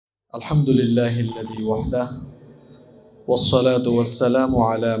الحمد لله الذي وحده والصلاة والسلام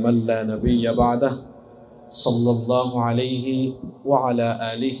على من لا نبي بعده صلى الله عليه وعلى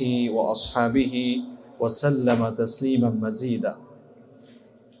آله وأصحابه وسلم تسليما مزيدا.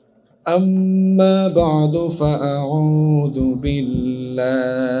 أما بعد فأعوذ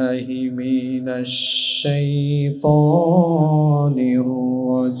بالله من الشيطان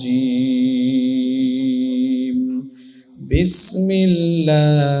الرجيم. بسم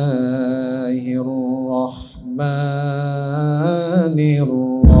الله الرحمن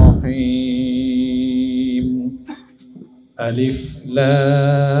الرحيم. ألف لام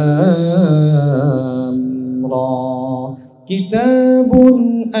را كتاب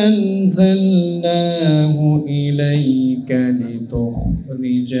أنزلناه إليك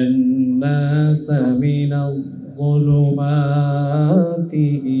لتخرج الناس من الظلمات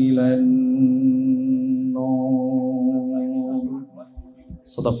إلى النور.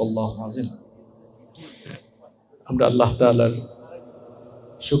 صدق الله العظيم. আমরা আল্লাহ তাআলার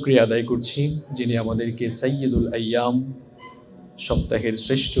শুকরিয়া আদায় করছি, যিনি আমাদেরকে সাইয়্যিদুল আইয়াম, সপ্তাহের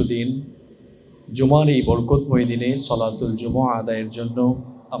শ্রেষ্ঠ দিন জুমার এই বরকতময় দিনে সলাতুল জুমা আদায়ের জন্য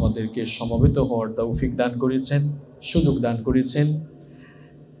আমাদেরকে সমবেত হওয়ার তৌফিক দান করেছেন, সুযোগ দান করেছেন।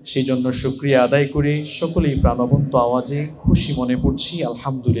 সেই জন্য শুকরিয়া আদায় করে সকলেই প্রাণবন্ত আওয়াজে খুশি মনে পড়ছি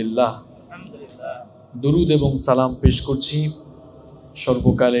আলহামদুলিল্লাহ। দুরুদ এবং সালাম পেশ করছি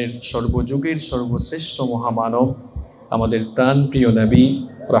সর্বকালের সর্বযুগের সর্বশ্রেষ্ঠ মহামানব, আমাদের প্রাণপ্রিয় নবী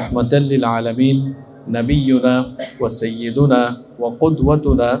রাহমাতাল লিল আলামিন, নবিয়ুনা ওয়া সাইয়্যিদুনা ওয়া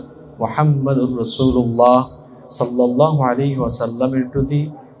কুদওয়াতুনা মুহাম্মাদুর রাসূলুল্লাহ সাল্লাল্লাহু আলাইহি ওয়াসাল্লামের প্রতি,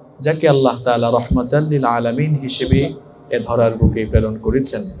 যাকে আল্লাহ তাআলা রাহমাতাল লিল আলামিন হিসেবে এ ধরার বুকে প্রেরণ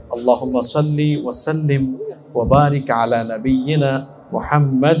করেছেন। আল্লাহুম্মা সাল্লি ওয়া সাল্লিম ওয়া বারিক আলা নাবিয়িনা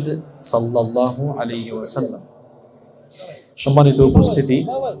মুহাম্মদ সাল্লাল্লাহু আলাইহি ওয়াসাল্লাম। সম্মানিত উপস্থিতি,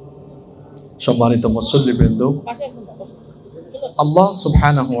 সম্মানিত মুসল্লিবৃন্দ, আল্লাহ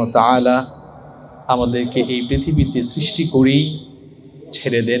সুবহানাহু ওয়া তাআলা আমাদেরকে এই পৃথিবীতে সৃষ্টি করেই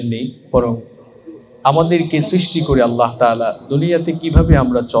ছেড়ে দেননি, বরং আমাদেরকে সৃষ্টি করে আল্লাহ তাআলা দুনিয়াতে কিভাবে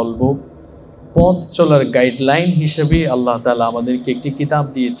আমরা চলবো, পথ চলার গাইডলাইন হিসেবে আল্লাহ তাআলা আমাদেরকে একটি কিতাব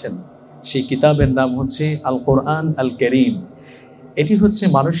দিয়েছেন। সেই কিতাবের নাম হচ্ছে আল কোরআন আল কারীম। এটি হচ্ছে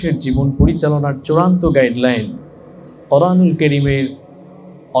মানুষের জীবন পরিচালনার চূড়ান্ত গাইডলাইন। কোরআনুল কারীমের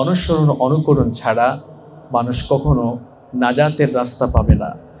অনুসরণ অনুকরণ ছাড়া মানুষ কখনো নাজাতের রাস্তা পাবে না,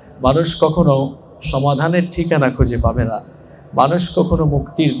 মানুষ কখনো সমাধানের ঠিকানা খুঁজে পাবে না, মানুষ কখনো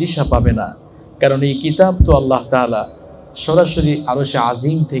মুক্তির দিশা পাবে না। কারণ এই কিতাব তো আল্লাহ তাআলা সরাসরি আরশে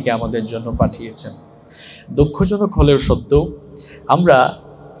আজিম থেকে আমাদের জন্য পাঠিয়েছেন। দুঃখজনক হলেও সত্য, আমরা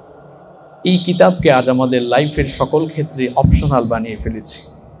এই কিতাবকে আজ আমাদের লাইফের সকল ক্ষেত্রে অপশনাল বানিয়ে ফেলেছি।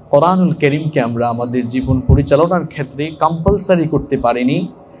 কোরআনুল কারীমকে আমরা আমাদের জীবন পরিচালনার ক্ষেত্রে কম্পালসারি করতে পারিনি,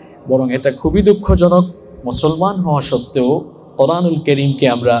 বরং এটা খুবই দুঃখজনক। মুসলমান হওয়া সত্ত্বেও কোরআনুল কারীমকে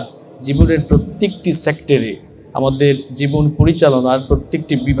আমরা জীবনের প্রত্যেকটি সেক্টরে, আমাদের জীবন পরিচালনার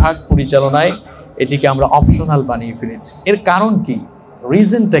প্রত্যেকটি বিভাগ পরিচালনায় এটিকে আমরা অপশনাল বানিয়ে ফেলেছি। এর কারণ কি?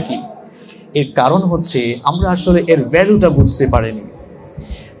 রিজনটা কি? এর কারণ হচ্ছে আমরা আসলে এর ভ্যালুটা বুঝতে পারিনি।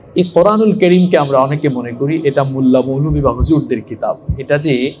 এই কোরআনুল কারীমকে আমরা অনেকে মনে করি এটা মোল্লা মৌলভী বা হুজুরদের কিতাব, এটা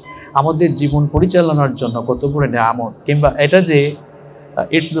যে আমাদের জীবন পরিচালনার জন্য কত বড় নিয়ামত, কিংবা এটা যে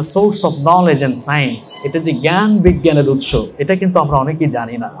it's the source of knowledge and science, এটা যে জ্ঞান বিজ্ঞানের উৎস, এটা কিন্তু আমরা অনেকেই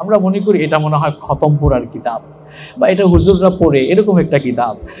জানি না। আমরা মনে করি এটা মনে হয় খতম পড়ার কিতাব, বা এটা হুজুররা পড়ে এরকম একটা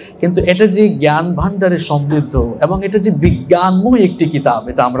কিতাব। কিন্তু এটা যে জ্ঞান ভাণ্ডারে সমৃদ্ধ এবং এটা যে বিজ্ঞানময় একটি কিতাব,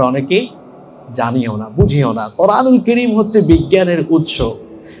 এটা আমরা অনেকেই জানিও না, বুঝিও না। কোরআনুল কারীম হচ্ছে বিজ্ঞানের উৎস,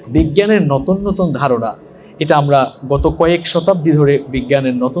 বিজ্ঞানের নতুন নতুন ধারণা। এটা আমরা গত কয়েক শতাব্দী ধরে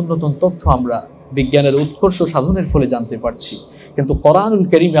বিজ্ঞানের নতুন নতুন তথ্য আমরা বিজ্ঞানের উৎকর্ষ সাধনের ফলে জানতে পারছি। কিন্তু কোরআনুল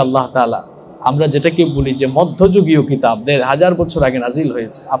কারীমে আল্লাহ তাআলা, আমরা যেটাকে বলি যে মধ্যযুগীয় কিতাব, ১৫০০ বছর আগে নাজিল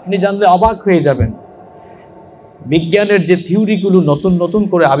হয়েছে। আপনি জানলে অবাক হয়ে যাবেন, বিজ্ঞানের যে থিওরিগুলো নতুন নতুন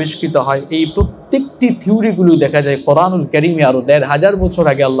করে আবিষ্কৃত হয়, এই প্রত্যেকটি থিওরিগুলো দেখা যায় কোরআনুল কারীমে আরো ১৫০০ বছর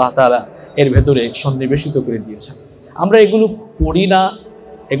আগে আল্লাহ তাআলা এর ভেতরে সন্নিবেশিত করে দিয়েছেন। আমরা এগুলো পড়ি না,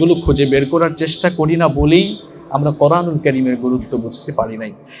 এগুলো খুঁজে বের করার চেষ্টা করি না বলেই আমরা কোরআনুল কারীমের গুরুত্ব বুঝতে পারি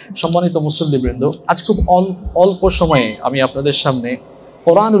নাই। সম্মানিত মুসল্লিবৃন্দ, আজ খুব অল্প সময়ে আমি আপনাদের সামনে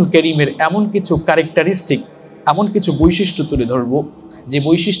কোরআনুল কারীমের এমন কিছু ক্যারেক্টারিস্টিক, এমন কিছু বৈশিষ্ট্য তুলে ধরব, যে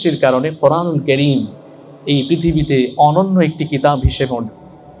বৈশিষ্ট্যের কারণে কোরআনুল কারীম এই পৃথিবীতে অনন্য একটি কিতাব হিসেবে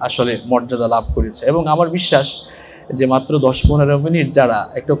আসলে মর্যাদা লাভ করেছে। এবং আমার বিশ্বাস যে মাত্র ১০-১৫ মিনিট যারা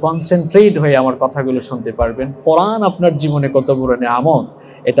একটু কনসেন্ট্রেট হয়ে আমার কথাগুলো শুনতে পারবেন, কোরআন আপনার জীবনে কত বড় নিয়ামত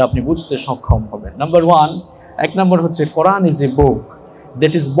এটা আপনি বুঝতে সক্ষম হবেন। নাম্বার 1, এক নম্বর হচ্ছে Quran is a book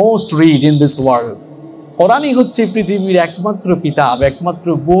that is most read in this world. কোরআনই হচ্ছে পৃথিবীর একমাত্র কিতাব, একমাত্র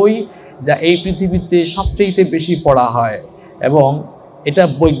বই যা এই পৃথিবীতে সবচেয়ে বেশি পড়া হয়, এবং এটা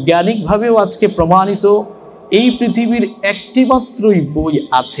বৈজ্ঞানিকভাবেও আজকে প্রমাণিত। এই পৃথিবীর একটি মাত্রই বই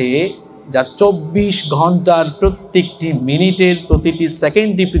আছে যা 24 ঘন্টার প্রত্যেকটি মিনিটের প্রতিটি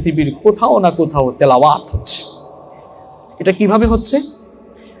সেকেন্ডে পৃথিবীর কোথাও না কোথাও তেলাওয়াত হচ্ছে। এটা কিভাবে হচ্ছে?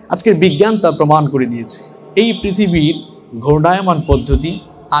 আজকের বিজ্ঞান তা প্রমাণ করে দিয়েছে। এই পৃথিবীর ঘূর্ণায়মান পদ্ধতি,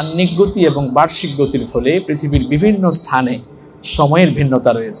 আহ্নিক গতি এবং বার্ষিক গতির ফলে পৃথিবীর বিভিন্ন স্থানে সময়ের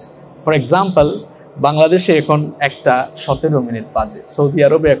ভিন্নতা রয়েছে। ফর এক্সাম্পল, বাংলাদেশে এখন 1:17 মিনিট বাজে, সৌদি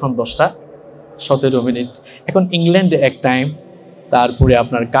আরবে এখন 10:17, এখন ইংল্যান্ডে এক টাইম, তারপরে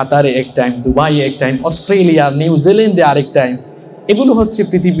আপনার কাতারে এক টাইম, দুবাইয়ে এক টাইম, অস্ট্রেলিয়া, নিউজিল্যান্ডে আরেক টাইম। এগুলো হচ্ছে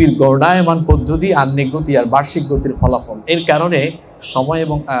পৃথিবীর ঘূর্ণায়মান পদ্ধতি, আহ্নিক গতি আর বার্ষিক গতির ফলাফল। এর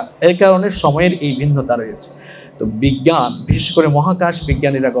কারণে সময়ের এই ভিন্নতা রয়েছে। তো বিজ্ঞান, বিশেষ করে মহাকাশ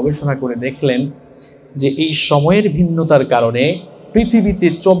বিজ্ঞানীরা গবেষণা করে দেখলেন যে এই সময়ের ভিন্নতার কারণে পৃথিবীতে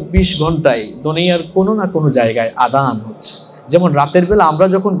 24 ঘন্টায় দুনিয়ার কোনো না কোনো জায়গায় আদান হচ্ছে। যেমন রাতের বেলা আমরা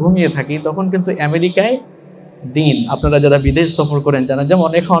যখন ঘুমিয়ে থাকি তখন কিন্তু আমেরিকায় দিন, আপনারা যারা বিদেশ সফর করেন জানেন। যেমন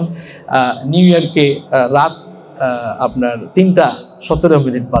এখন নিউ ইয়র্কে রাত আপনার 3:17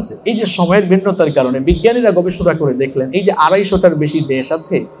 মিনিট বাজে। এই যে সময়ের ভিন্নতার কারণে বিজ্ঞানীরা গবেষণা করে দেখলেন এই যে 250টার বেশি দেশ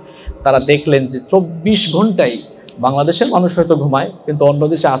আছে, তারা দেখলেন যে 24 ঘন্টায় বাংলাদেশের মানুষ হয়তো ঘুমায়, কিন্তু অন্য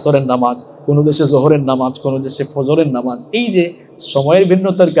দেশে আসরের নামাজ, কোনো দেশে জোহরের নামাজ, কোনো দেশে ফজরের নামাজ। এই যে সময়ের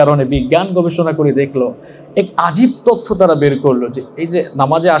ভিন্নতার কারণে বিজ্ঞান গবেষণা করে দেখলো, এক আজীব তথ্য তারা বের করলো যে এই যে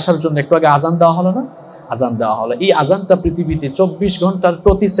নামাজে আসার জন্য একটু আগে আজান দেওয়া হলো না, আজান দেওয়া হলো, এই আজানটা পৃথিবীতে 24 ঘন্টার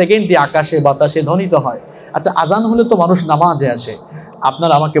প্রতি সেকেন্ডে আকাশে বাতাসে ধ্বনিত হয়। আচ্ছা, আজান হলে তো মানুষ নামাজে আসে।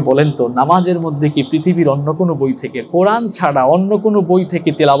 আপনারা আমাকে বলেন তো, নামাজের মধ্যে কি পৃথিবীর অন্য কোনো বই থেকে, কোরআন ছাড়া অন্য কোনো বই থেকে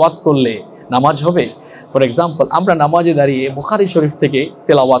তেলাওয়াত করলে নামাজ হবে? ফর এক্সাম্পল, আমরা নামাজে দাঁড়িয়ে বুখারী শরীফ থেকে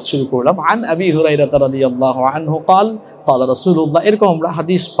তেলাওয়াত শুরু করলাম, আন আবি হুরায়রা রাদিয়াল্লাহু আনহু ক্বাল ক্বালা রাসূলুল্লাহ, এরকম আমরা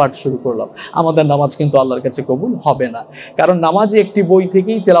হাদিস পাঠ শুরু করলাম। আমাদের নামাজ কিন্তু আল্লাহর কাছে কবুল হবে না, কারণ নামাজে একটি বই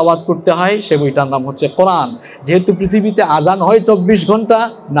থেকেই তেলাওয়াত করতে হয়, সে বইটার নাম হচ্ছে কোরআন। যেহেতু পৃথিবীতে আজান হয় 24 ঘন্টা,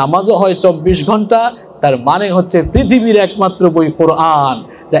 নামাজও হয় 24 ঘন্টা, তার মানে হচ্ছে পৃথিবীর একমাত্র বই কোরআন,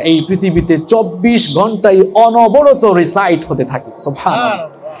 যা এই পৃথিবীতে 24 ঘন্টায় অনবরত রিসাইট হতে থাকে। সুবহানাল্লাহ।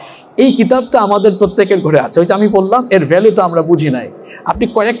 এই কিতাবটা আমাদের প্রত্যেকের ঘরে আছে। ওই যে আমি বললাম, এর ভ্যালুটা আমরা বুঝি নাই। আপনি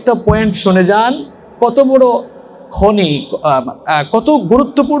কয়েকটা পয়েন্ট শুনে যান, কত বড় খনি, কত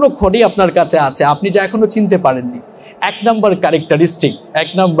গুরুত্বপূর্ণ খনি আপনার কাছে আছে, আপনি যা এখনো চিনতে পারেননি। 1 নম্বর ক্যারেক্টারিস্টিক, 1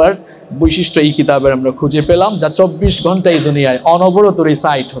 নম্বর বৈশিষ্ট্য এই কিতাবের আমরা খুঁজে পেলাম, যা 24 ঘন্টায় দুনিয়ায় অনবরত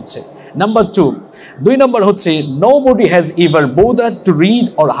রিসাইট হচ্ছে। নাম্বার 2 নম্বর হচ্ছে nobody has ever bothered to read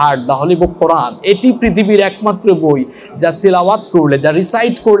or heard the holy book Quran। এটি পৃথিবীর একমাত্র বই যা তেলাওয়াত করলে, যা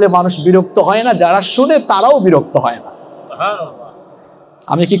রিসাইট করলে মানুষ বিরক্ত হয় না, যারা শুনে তারাও বিরক্ত হয় না।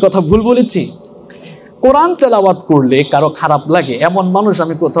 আমি কি কথা ভুল বলেছি? কোরআন তেলাওয়াত করলে কারো খারাপ লাগে এমন মানুষ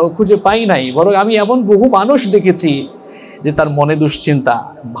আমি কোথাও খুঁজে পাই নাই, বরং আমি এমন বহু মানুষ দেখেছি যে তার মনে দুশ্চিন্তা,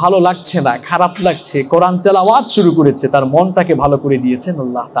 ভালো লাগছে না, খারাপ লাগছে, কোরআন তেলাওয়াত শুরু করেছে, তার মনটাকে ভালো করে দিয়েছেন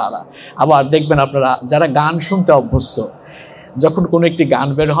আল্লাহ তাআলা। আবার দেখবেন আপনারা যারা গান শুনতে অভ্যস্ত, যখন কোনো একটি গান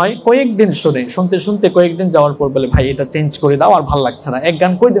বের হয় কয়েকদিন শুনতে শুনতে কয়েকদিন যাওয়ার পর বলে, ভাই এটা চেঞ্জ করে দাও, আর ভালো লাগছে না, এক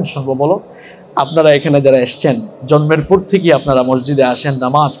গান কয়দিন শুনবো বলো? আপনারা এখানে যারা এসছেন, জন্মের পর থেকেই আপনারা মসজিদে আসেন,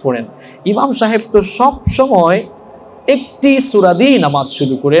 নামাজ পড়েন, ইমাম সাহেব তো সব সময় একটি সূরা দিয়ে নামাজ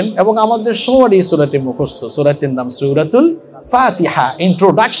শুরু করেন, এবং আমাদের সবারই এই সূরাটি মুখস্থ। সূরাটির নাম সূরাতুল ফাতিহা,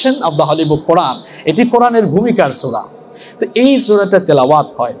 ইন্ট্রোডাকশন অফ দ্য হলি বুক কোরআন। এটি কোরআনের ভূমিকার সূরা। তো এই সূরাটা তেলাওয়াত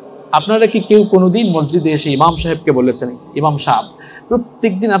হয়। আপনারা কি কেউ কোনোদিন মসজিদে এসে ইমাম সাহেবকে বলেছেন, ইমাম সাহেব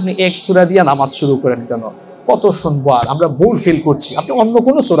প্রত্যেকদিন আপনি এক সূরা দিয়ে নামাজ শুরু করেন কেন? কত শুনবো, আর আমরা বোর ফিল করছি, আপনি অন্য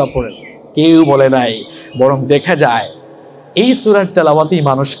কোনো সূরা পড়েন? কেউ বলে নাই, বরং দেখা যায় এই সূরার তেলাওয়াতেই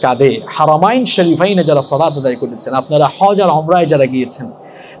মানুষ কাঁদে। হারামাইন শরীফাইনে যারা সালাত আদায় করেছেন, আপনারা হজ আর উমরায় যারা গিয়েছেন,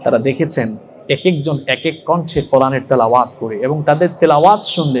 তারা দেখেছেন এক একজন এক এক কণ্ঠে কোরআনের তেলাওয়াত করে, এবং তাদের তেলাওয়াত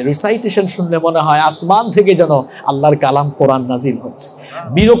শুনলে, রিসাইটেশন শুনলে মনে হয় আসমান থেকে যেন আল্লাহর কালাম কোরআন নাজিল হচ্ছে।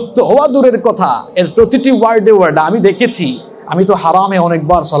 বিরক্ত হওয়া দূরের কথা, এর প্রতিটি ওয়ার্ডে ওয়ার্ডে আমি দেখেছি। আমি তো হারামে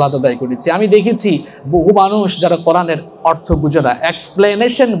অনেকবার সালাত আদায় করেছি, আমি দেখেছি বহু মানুষ যারা কোরআনের অর্থ বুঝে না,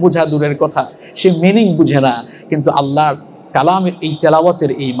 এক্সপ্লেনেশন বুঝা দূরের কথা, সে মিনিং বুঝে না, কিন্তু আল্লাহর কালামের এই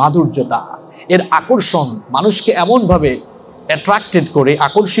তেলাওয়াতের এই মাধুর্যতা, এর আকর্ষণ মানুষকে এমনভাবে অ্যাট্রাক্টেড করে,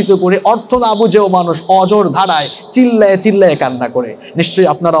 আকর্ষিত করে, অর্থ না বুঝেও মানুষ অজর ধারায় চিল্লায় চিল্লায় কান্না করে। নিশ্চয়ই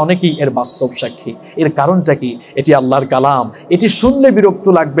আপনারা অনেকেই এর বাস্তব সাক্ষী। এর কারণটা কি? এটি আল্লাহর কালাম, এটি শুনলে বিরক্ত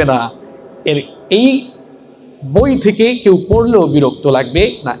লাগবে না, এর এই বই থেকে কেউ পড়লেও বিরক্ত লাগবে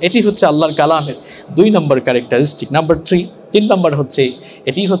না। এটি হচ্ছে আল্লাহর কালামের 2 নম্বর ক্যারেক্টারিস্টিক। নাম্বার 3 নম্বর হচ্ছে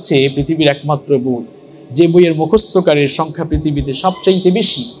এটি হচ্ছে পৃথিবীর একমাত্র বই যে বইয়ের মুখস্থকারীর সংখ্যা পৃথিবীতে সবচাইতে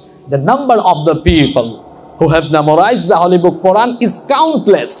বেশি। The number of the people who have memorized the holy book Quran is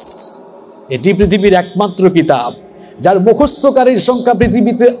countless. এটি পৃথিবীর একমাত্র কিতাব যার মুখস্থকারীর সংখ্যা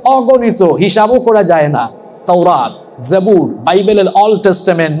পৃথিবীতে অগণিত, হিসাবও করা যায় না। তাওরাত, জাবুর, বাইবেলের অল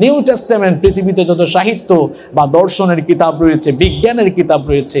টেস্টামেন্ট, নিউ টেস্টামেন্ট, পৃথিবীতে যত সাহিত্য বা দর্শনের কিতাব রয়েছে, বিজ্ঞানের কিতাব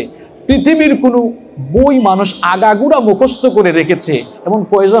রয়েছে, পৃথিবীর কোনো বই মানুষ আগাগোড়া মুখস্থ করে রেখেছে এবং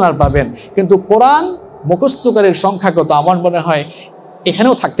কয়জন আর পাবেন। কিন্তু কোরআন মুখস্থকারীর সংখ্যা কত? আমার মনে হয়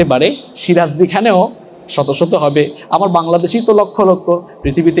এখানেও থাকতে পারে, সিরাজদিখানেও শত শত হবে, আমার বাংলাদেশেই তো লক্ষ লক্ষ,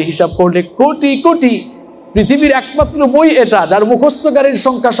 পৃথিবীতে হিসাব করলে কোটি কোটি। পৃথিবীর একমাত্র বই এটা যার মুখস্থকারীর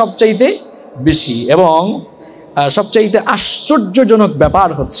সংখ্যা সবচাইতে বেশি। এবং সবচাইতে আশ্চর্যজনক ব্যাপার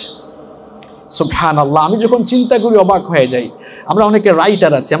হচ্ছে, সুবহানাল্লাহ, আমি যখন চিন্তা করি অবাক হয়ে যাই। আমরা অনেকে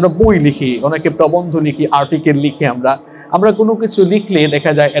রাইটার আছি, আমরা বই লিখি, অনেকে প্রবন্ধ লিখি, আর্টিকেল লিখি। আমরা কোনো কিছু লিখলে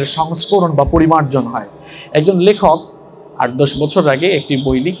দেখা যায় এর সংস্করণ বা পরিমার্জন হয়। একজন লেখক 8-10 বছর আগে একটি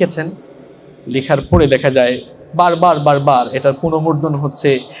বই লিখেছেন, লেখার পরে দেখা যায় বারবার এটার পুনর্মুদ্রণ হচ্ছে,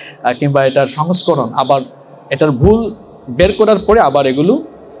 কিংবা এটার সংস্করণ, আবার এটার ভুল বের করার পরে আবার এগুলো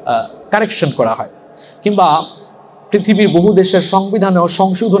কারেকশন করা হয়। কিংবা পৃথিবীর বহু দেশের সংবিধানেও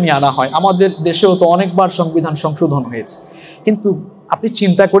সংশোধনী আনা হয়। আমাদের দেশেও তো অনেকবার সংবিধান সংশোধন হয়েছে। কিন্তু আপনি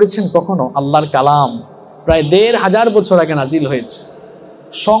চিন্তা করেছেন কখনো আল্লাহর কালাম প্রায় 1500 বছর আগে নাজিল হয়েছে,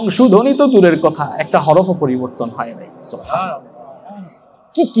 সংশোধনী তো দূরের কথা, একটা হরফও পরিবর্তন হয় নাই।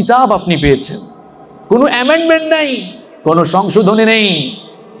 কি কিতাব আপনি পেয়েছেন! কোনো অ্যামেন্ডমেন্ট নাই, কোনো সংশোধনী নেই।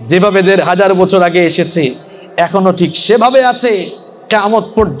 যেভাবে 1500 বছর আগে এসেছে এখনো ঠিক সেভাবে আছে, কিয়ামত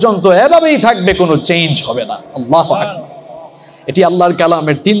পর্যন্ত এভাবেই থাকবে, কোনো চেঞ্জ হবে না। আল্লাহু আকবার। এটি আল্লাহর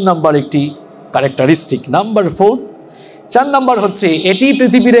কালামের 3 নম্বর একটি ক্যারেক্টারিস্টিক। নাম্বার 4, 4 নম্বর হচ্ছে এটি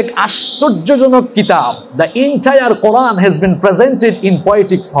পৃথিবীর এক আশ্চর্যজনক কিতাব। The entire Quran has been presented in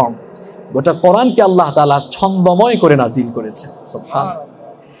poetic form. গোটা কোরআনকে আল্লাহ তাআলা ছন্দময় করে নাজিল করেছেন। সুবহানাল্লাহ।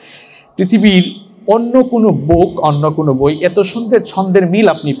 পৃথিবীর অন্য কোনো বুক, অন্য কোনো বই এত সুন্দর ছন্দের মিল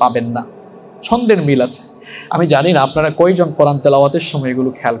আপনি পাবেন না। ছন্দের মিল আছে। আমি জানি না আপনারা কয়জন কোরআন তেলাওয়াতের সময় এগুলো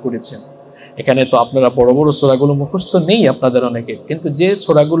খেয়াল করেছেন। এখানে তো আপনারা বড় বড় সূরাগুলো মুখস্থ নেই আপনাদের অনেকে, কিন্তু যে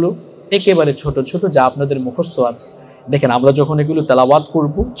সূরাগুলো একেবারে ছোট ছোট যা আপনাদের মুখস্থ আছে, দেখেন আমরা যখন এগুলো তেলাওয়াত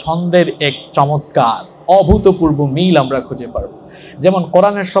করব, ছন্দের এক চমৎকার অভূতপূর্ব মিল আমরা খুঁজে পারবো। যেমন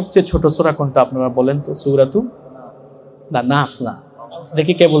কোরআনের সবচেয়ে ছোট সূরা কোনটা আপনারা বলেন তো? সূরাতু নাস না,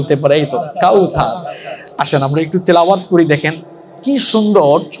 দেখি কে বলতে পারে? এই তো কাউসার। আসেন আমরা একটু তেলাওয়াত করি, দেখেন কি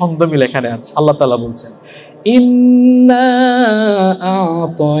সুন্দর ছন্দ মিল এখানে আছে। আল্লাহ তাআলা বলছেন, ইন্না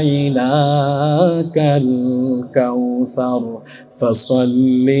আ'তাইনাকাল কাউসার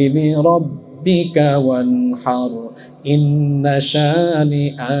ফাসাল্লি লিরাব্বিকা ওয়ানহার ইন্না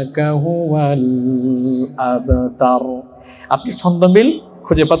শানিআকা হুয়াল আবতার। আপনি ছন্দ মিল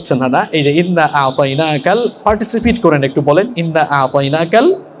খুঁজে পাচ্ছেন না? এই যে ইন্না আ'তাইনাকাল, পার্টিসিপেট করেন, একটু বলেন ইন্না আ'তাইনাকাল,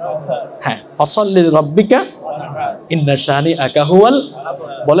 হ্যাঁ, ফাসাল্লি লিরাব্বিকা ইন্না শানিআকা হুয়াল।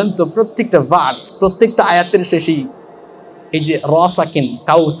 বলেন তো প্রত্যেকটা ভার্স, প্রত্যেকটা আয়াতের শেষেই এই যে র সাকিন,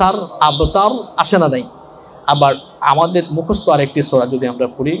 কাউসার, আবতার আছে না নাই? আবার আমাদের মুখস্থ আরেকটি সূরা যদি আমরা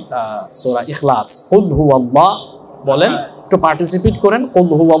পড়ি, সূরা ইখলাস, কুল হুয়াল্লাহ, বলেন একটু পার্টিসিপেট করেন, কুল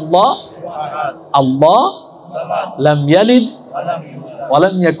হুয়াল্লাহ আল্লাহ লাম ইয়ালিদ ওয়া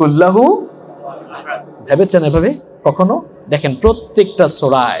লাম ইয়াকুল লাহু। ভেবেছেন এভাবে কখনো? দেখেন প্রত্যেকটা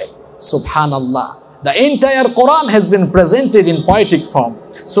সূরায় সুবহানাল্লাহ, the entire Quran has been presented in poetic form.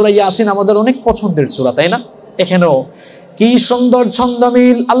 সূরা ইয়াসিন আমাদের অনেক পছন্দের সূরা, তাই না? এখানেও কি সুন্দর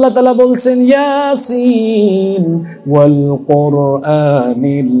ছন্দমিল। আল্লাহ তাআলা বলছেন, ইয়াসিন ওয়াল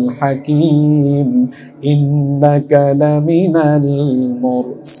কুরআনিল হাকীম ইন্নাকা লামিনাল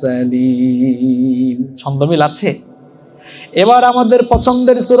মুরসালিন। ছন্দমিল আছে। এবার আমাদের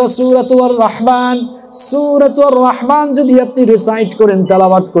পছন্দের সূরা সূরাতুর রহমান। সূরাতুর রহমান যদি আপনি রিসাইট করেন,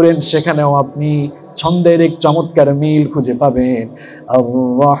 তেলাওয়াত করেন, সেখানেও আপনি ছন্দের এক চমৎকার মিল খুঁজে পাবেন। আর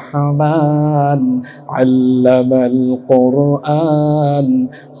রহমান আল্লামাল কুরআন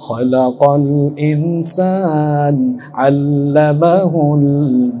খালাকাল ইনসান আল্লামাহুল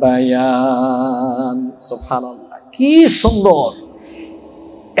বায়ান। সুবহানাল্লাহ, কি সুন্দর!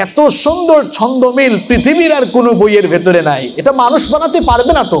 এত সুন্দর ছন্দ মিল পৃথিবীর আর কোনো বইয়ের ভেতরে নাই। এটা মানুষ বানাতে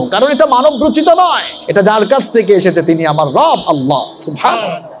পারবে না তো, কারণ এটা মানব রচিত নয়, এটা যার কাছ থেকে এসেছে তিনি আমার রব আল্লাহ।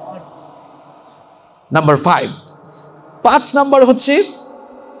 সুবহানাল্লাহ। নাম্বার 5 নাম্বার হচ্ছে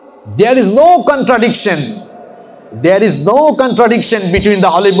there is no contradiction between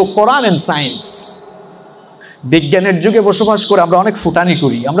the holy book Quran and science. বিজ্ঞানের যুগে বসবাস করে আমরা অনেক ফুটানি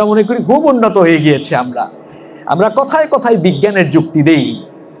করি, আমরা মনে করি খুব উন্নত হয়ে গিয়েছে। আমরা কথায় কথায় বিজ্ঞানের যুক্তি দেই,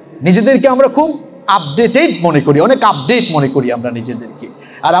 নিজেদেরকে আমরা খুব আপডেটেড মনে করি, অনেক আপডেট মনে করি আমরা নিজেদেরকে।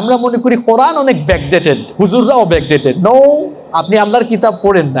 আর আমরা মনে করি কোরআন অনেক ব্যাকডেটেড, হুজুররাও ব্যাকডেটেড। নো, আপনি আল্লাহর কিতাব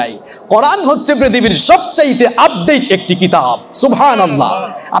পড়েন নাই। কোরআন হচ্ছে পৃথিবীর সবচাইতে আপডেট একটি কিতাব। সুবহানাল্লাহ।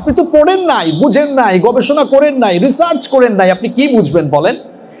 আপনি তো পড়েন নাই, বুঝেন নাই, গবেষণা করেন নাই, রিসার্চ করেন নাই, আপনি কি বুঝবেন বলেন?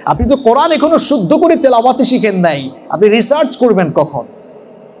 আপনি তো কোরআন এখনো শুদ্ধ করে তেলাওয়াতে শিখেন নাই, আপনি রিসার্চ করবেন কখন?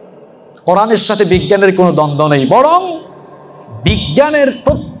 কোরআনের সাথে বিজ্ঞানের কোনো দ্বন্দ্ব নেই, বরং বিজ্ঞানের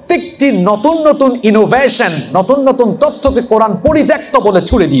প্রত্যেকটি নতুন নতুন ইনোভেশন, নতুন নতুন তথ্যকে কোরআন পরিত্যক্ত বলে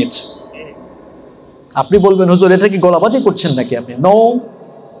ছুড়ে দিয়েছে। আপনি বলবেন হুজুর এটা কি গোলাবাজি করছেন নাকি আপনি? নো,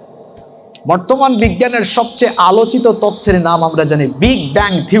 বর্তমান বিজ্ঞানের সবচেয়ে আলোচিত তথ্যের নাম আমরা জানি বিগ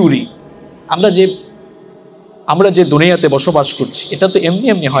ব্যাং থিওরি। আমরা যে দুনিয়াতে বসবাস করছি এটা তো এমনি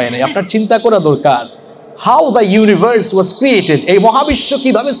এমনি হয় নাই। আপনার চিন্তা করা দরকার, how the universe was created, এই মহাবিশ্ব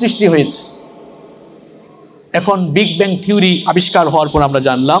কিভাবে সৃষ্টি হয়েছে। এখন বিগ ব্যাং থিওরি আবিষ্কার হওয়ার পর আমরা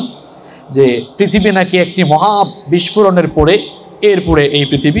জানলাম যে পৃথিবী নাকি একটি মহা বিস্ফোরণের পরে এরপরে এই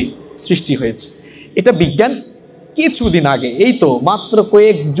পৃথিবী সৃষ্টি হয়েছে। এটা বিজ্ঞান কিছুদিন আগে, এই তো মাত্র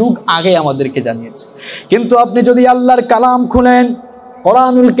কয়েক যুগ আগে আমাদেরকে জানিয়েছে। কিন্তু আপনি যদি আল্লাহর কালাম খুলেন,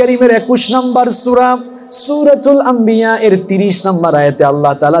 কোরআনুল কারীমের 21 নম্বর সূরা সূরাতুল আম্বিয়া এর 30 নম্বর আয়াতে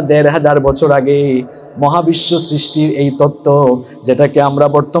আল্লাহ তাআলা ১৫০০ বছর আগে মহাবিশ্ব সৃষ্টির এই তত্ত্ব, যেটাকে আমরা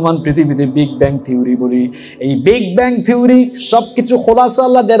বর্তমান পৃথিবীতে বিগ ব্যাং থিওরি বলি, এই বিগ ব্যাং থিওরি সবকিছু খোলাসা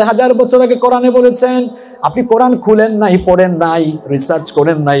আল্লাহ ১৫০০ বছর আগে কোরআনে বলেছেন। আপনি কোরআন খুলেন নাই, পড়েন নাই, রিসার্চ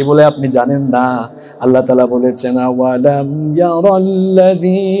করেন নাই বলে আপনি জানেন না। আল্লাহ তাআলা বলেছেন আওয়ালাম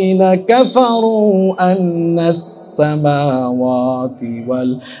ইয়ারাল্লাযীনা কাফারু আন্নাস সামাওয়াতি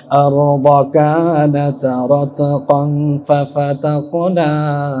ওয়াল আরদা কানাতা রাতকান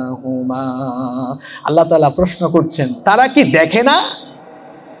ফাফাতাকনাহুমা। আল্লাহ তাআলা প্রশ্ন করছেন, তারা কি দেখে না?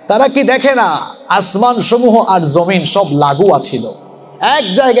 তারা কি দেখে না আসমান সমূহ আর জমিন সব লাগোয়া ছিল, এক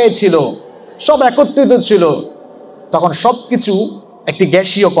জায়গায় ছিল, সব একত্রিত ছিল, তখন সবকিছু একটি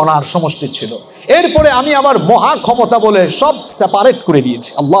গ্যাসীয় কণার সমষ্টি ছিল। এরপরে আমি আবার মহা ক্ষমতা বলে সব সেপারেট করে দিয়েছি।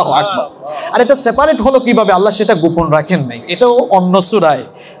 আল্লাহু আকবার। আর এটা সেপারেট হলো কিভাবে? আল্লাহ সেটা গোপন রাখেন নাই। এটাও অন্য সূরায়,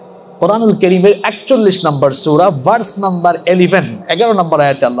 কোরআনুল কারীমের 41 নম্বর সূরা ভার্স নাম্বার 11 নম্বর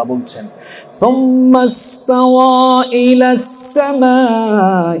আয়াতে আল্লাহ বলছেন, ثم استوى إلى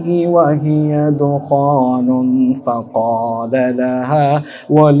السماء وهي دخان فقال لها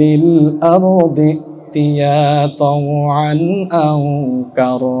وللأرض ائتيا طوعا أو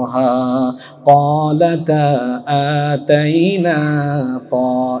كرها قالتا آتينا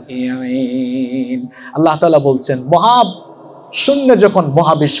طائعين। আল্লাহ তাআলা বলছেন, শূন্য যখন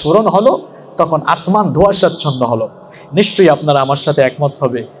মহাবিস্ফোরণ হলো তখন আসমান ধোঁয়াচ্ছন্ন হলো। নিশ্চয়ই আপনারা আমার সাথে একমত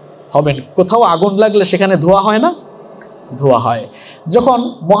হবেন, কোথাও আগুন লাগলে সেখানে ধোঁয়া হয় না? ধোঁয়া হয়। যখন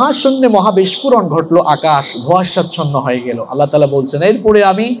মহাশূন্যে মহাবিস্ফোরণ ঘটলো, আকাশ ধোঁয়াচ্ছন্ন হয়ে গেল। আল্লাহ তাআলা বলছেন, এরপরে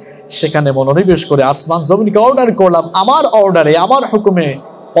আমি সেখানে মনোনিবেশ করে আসমান জমিনকে অর্ডার করলাম, আমার অর্ডারে, আমার হুকুমে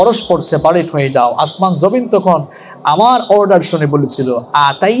পরস্পর সেপারেট হয়ে যাও। আসমান জমিন তখন আমার অর্ডার শুনে বলেছিল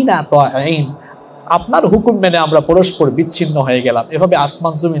আতাইনা তাইন, আপনার হুকুম মেনে আমরা পরস্পর বিচ্ছিন্ন হয়ে গেলাম। এভাবে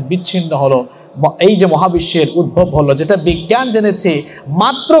আসমান জমিন বিচ্ছিন্ন হলো। এই যে মহাবিশ্বের উদ্ভব হলো, যেটা বিজ্ঞান জেনেছে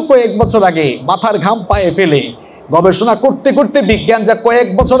মাত্র কয়েক বছর আগে, মাথার ঘাম পায়ে ফেলে গবেষণা করতে করতে বিজ্ঞান যা কয়েক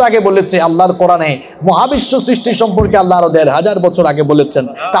বছর আগে বলেছে আল্লাহর কোরআনে মহাবিশ্ব সৃষ্টি সম্পর্কে আল্লাহ আরো ১৫০০ বছর আগে বলেছেন।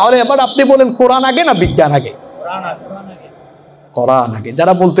 তাহলে এবার আপনি বলেন কোরআন আগে না বিজ্ঞান আগে? কোরআন আগে।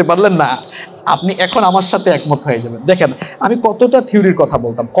 যারা বলতে পারলেন না, আপনি এখন আমার সাথে একমত হয়ে যাবেন। দেখেন আমি কতটা থিওরির কথা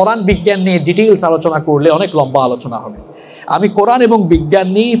বলতাম, কোরআন বিজ্ঞান নিয়ে ডিটেইলস আলোচনা করলে অনেক লম্বা আলোচনা হবে। আমি কোরআন এবং বিজ্ঞান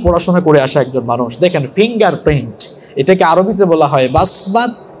নিয়ে পড়াশোনা করে আসা একজন মানুষ। দেখেন ফিঙ্গারপ্রিন্ট, এটাকে আরবিতে বলা হয়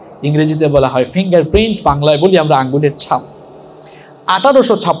বাসমাত, ইংরেজিতে বলা হয় ফিঙ্গারপ্রিন্ট, বাংলায় বলি আমরা আঙ্গুলের ছাপ।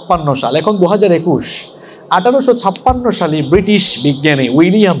 1856 সাল, এখন 2021, 1856 সালে ব্রিটিশ বিজ্ঞানী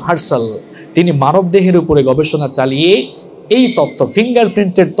উইলিয়াম হার্সেল তিনি মানবদেহের উপরে গবেষণা চালিয়ে এই তথ্য,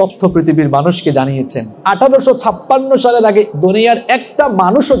 ফিঙ্গারপ্রিন্টের তথ্য পৃথিবীর মানুষকে জানিয়েছেন। 1856 সালের আগে দুনিয়ার একটা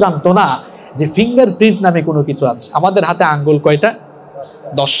মানুষও জানতো না যে ফিঙ্গারপ্রিন্ট নামে কোনো কিছু আছে। আমাদের হাতে আঙ্গুল কয়টা?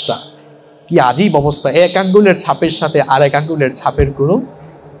 10টা। কি আজীব অবস্থা, এক আঙ্গুলের ছাপের সাথে আর এক আঙ্গুলের ছাপের কোনো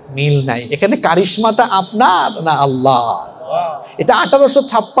মিল নাই। এখানে কারিশমাটা আপনার না আল্লাহ? এটা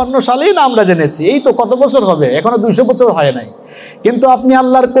 1856 সালেই না আমরা জেনেছি। এই তো কত বছর হবে, এখনো 200 বছর হয় নাই। কিন্তু আপনি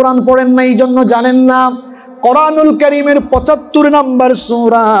আল্লাহর কোরআন পড়েন না, এই জন্য জানেন না। কোরআনুল কারীমের 75 নম্বর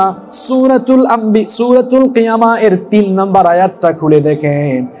সূরা সূরাতুল কিয়ামা এর 3 নম্বর আয়াতটা খুলে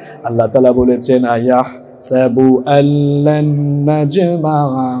দেখেন। আল্লাহ তাআলা বলেছেন আয়াহসাবু আল্লান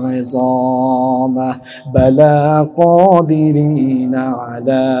নাজমা'a 'ইযামা বালা কাদিরিনা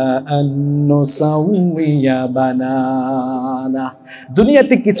আলা আন নুসাউইয়া বানানা।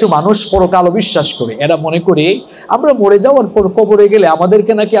 দুনিয়াতে কিছু মানুষ পরকাল বিশ্বাস করে, এরা মনে করে আমরা মরে যাওয়ার পর কবরে গেলে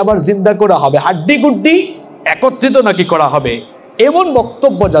আমাদেরকে নাকি আবার জিন্দা করা হবে, হাড্ডি গুড্ডি একত্রিত নাকি করা হবে। এমন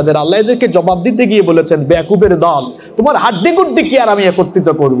বক্তব্য যাদের, আল্লাহ এদেরকে জবাব দিতে গিয়ে বলেছেন, বেয়াকুবের দল, তোমার হাড্ডি গুড্ডি কি আর আমি একত্রিত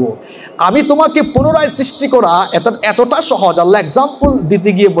করব? আমি তোমাকে পুনরায় সৃষ্টি করা এতটা সহজ। আল্লাহ এক্সাম্পল দিতে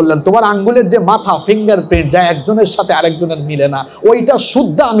গিয়ে বললেন, তোমার আঙ্গুলের যে মাথা, ফিঙ্গারপ্রিন্ট, যা একজনের সাথে আরেকজনের মিলে না, ওইটা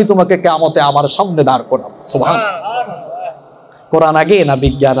শুদ্ধ আমি তোমাকে কিয়ামতে আমার সামনে দাঁড় করাবো। সুবহানাল্লাহ। কোরআন আগে না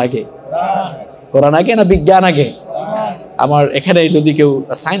বিজ্ঞান আগে? কোরআন আগে না বিজ্ঞান আগে? আমার এখানে যদি কেউ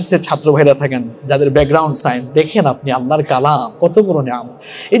সায়েন্সের ছাত্র ভাইরা থাকেন, যাদের ব্যাকগ্রাউন্ড সায়েন্স, দেখেন আপনি আল্লাহর কালাম কত বড় নিয়ামত।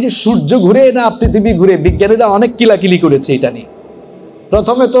 এই যে সূর্য ঘুরে না পৃথিবী ঘুরে, বিজ্ঞানীরা অনেক কিলাকিলি করেছে এটা নিয়ে।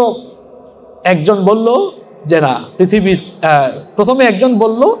 প্রথমে তো একজন বলল যে না, প্রথমে একজন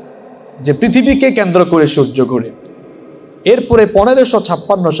বলল যে পৃথিবীকে কেন্দ্র করে সূর্য ঘুরে। এরপরে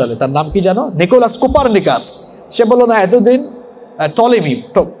 1556 সালে, তার নাম কি জানো, নিকোলাস কোপারনিকাস, সে বলল না, এতদিন টলেমি,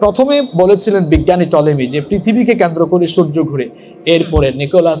 প্রথমে বলেছিলেন বিজ্ঞানী টলেমি যে পৃথিবীকে কেন্দ্র করে সূর্য ঘুরে। এরপরে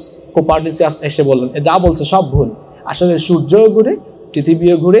নিকোলাস কোপারনিকাস এসে বললেন যা বলছে সব ভুল, আসলে সূর্যও ঘুরে,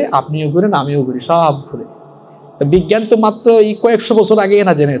 পৃথিবীও ঘুরে, আপনিও ঘুরেন, আমিও ঘুরি, সব ঘুরে। বিজ্ঞান তো মাত্র এই কয়েকশো বছর আগে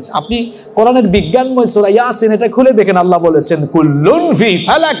না জেনেছে। আপনি কোরআনের বিজ্ঞানময় সূরা ইয়াসিন এটা খুলে দেখেন, আল্লাহ বলেছেন কুল্লুন ফি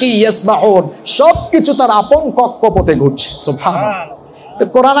ফালাকি ইয়াসবাহুন, সবকিছু তার আপন কক্ষপথে ঘুরছে। সুবহানাল্লাহ।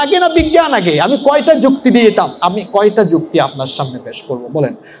 কোরআন আগে না বিজ্ঞান আগে? আমি কয়টা যুক্তি দিতাম, আমি কয়টা যুক্তি আপনার সামনে পেশ করব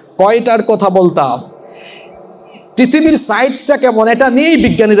বলেন, কয়টার কথা বলতাম? পৃথিবীর সাইজটা কেমন, এটা নিয়েই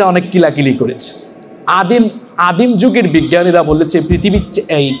বিজ্ঞানীরা অনেক কিলাকিলি করেছে। আদিম যুগের বিজ্ঞানীরা বলেছে পৃথিবী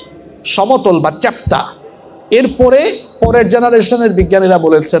এই সমতল বা চ্যাপ্টা। এরপরে পরের জেনারেশনের বিজ্ঞানীরা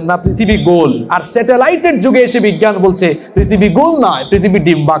বলেছেন না, পৃথিবী গোল। আর স্যাটেলাইটের যুগে এসে বিজ্ঞান বলছে পৃথিবী গোল নয়, পৃথিবী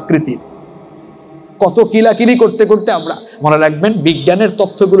ডিম্বাকৃতির। কত কিলাকিলি করতে করতে আমরা, মনে রাখবেন বিজ্ঞানের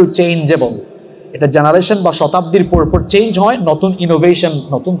তথ্যগুলো চেঞ্জেবল, এটা জেনারেশন বা শতাব্দীর পর পর চেঞ্জ হয়, নতুন ইনোভেশন,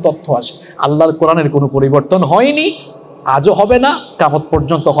 নতুন তথ্য আসে। আল্লাহর কোরআনের কোনো পরিবর্তন হয়নি, আজও হবে না, কিয়ামত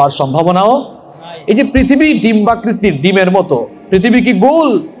পর্যন্ত হওয়ার সম্ভাবনাও। এই যে পৃথিবী ডিম্বাকৃতির, ডিমের মতো, পৃথিবী কি গোল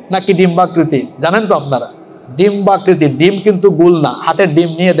নাকি ডিম্বাকৃতি জানেন তো আপনারা? ডিম্বাকৃতির, ডিম কিন্তু গোল না। হাতের ডিম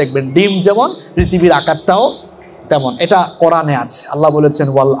নিয়ে দেখবেন, ডিম যেমন পৃথিবীর আকারটাও তেমন। এটা কোরআনে আছে। আল্লাহ বলেছেন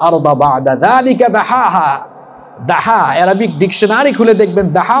ওয়াল আরদা বা'দা যালিকা দাহাহা। দাহা আরবিক ডিকশনারি খুলে দেখবেন,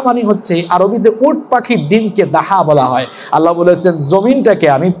 দাহা মানে হচ্ছে আরবিতে উট পাখির ডিমকে দাহা বলা হয়। আল্লাহ বলেছেন জমিনটাকে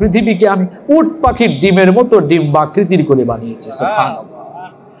আমি, পৃথিবীকে আমি উট পাখির ডিমের মতো ডিম্বাকৃতির করে বানিয়েছি। সুবহানাল্লাহ।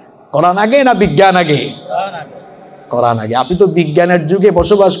 কোরআন আগে না বিজ্ঞান আগে? কোরআন আগে। আপনি তো বিজ্ঞানের যুগে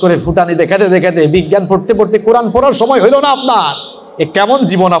বসবাস করে ফুটানি দেখাতে দেখাতে, বিজ্ঞান পড়তে পড়তে কোরআন পড়ার সময় হইল না আপনার। এ কেমন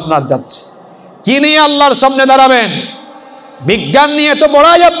জীবন আপনার যাচ্ছে? কি নিয়ে আল্লাহর সামনে দাঁড়াবেন? বিজ্ঞান নিয়ে তো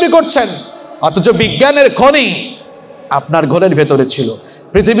বড়াই আপনি করছেন, অথচ বিজ্ঞানের খনি আপনার ঘরের ভেতরে ছিল।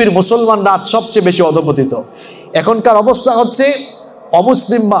 পৃথিবীর মুসলমানরা আজ সবচেয়ে বেশি অধপতিত। এখনকার অবস্থা হচ্ছে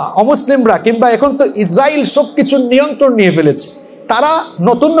অমুসলিমরা কিংবা এখন তো ইসরায়েল সবকিছু নিয়ন্ত্রণ নিয়ে ফেলেছে। তারা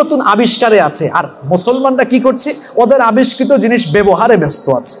নতুন নতুন আবিষ্কারে আছে, আর মুসলমানরা কি করছে? ওদের আবিষ্কৃত জিনিস ব্যবহারে ব্যস্ত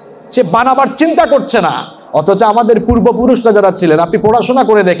আছে, সে বানাবার চিন্তা করছে না। অথচ আমাদের পূর্বপুরুষরা যারা ছিলেন, আপনি পড়াশোনা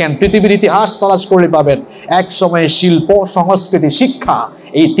করে দেখেন, পৃথিবীর ইতিহাস তালাশ করলে পাবেন, এক সময়ে শিল্প, সংস্কৃতি, শিক্ষা,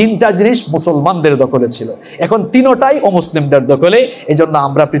 এই তিনটা জিনিস মুসলমানদের দখলে ছিল। এখন তিনটাই অমুসলিমদের দখলে। এই জন্য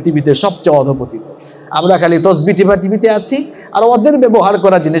আমরা পৃথিবীতে সবচেয়ে অধপতিত। আমরা খালি তসবিহ টিপাটিপিতে আছি, আর ওদের ব্যবহার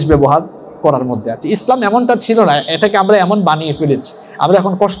করা জিনিস ব্যবহার করার মধ্যে আছে। ইসলাম এমনটা ছিল না, এটাকে আমরা এমন বানিয়ে ফেলেছি। আমরা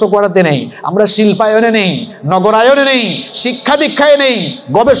এখন কষ্ট করাতে নেই, আমরা শিল্পায়নে নেই, নগরায়নে নেই, শিক্ষা দীক্ষায় নেই,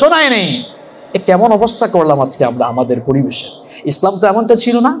 গবেষণায় নেই। এ কেমন অবস্থা করলাম আজকে আমরা আমাদের পরিবেশে। ইসলাম তো এমনটা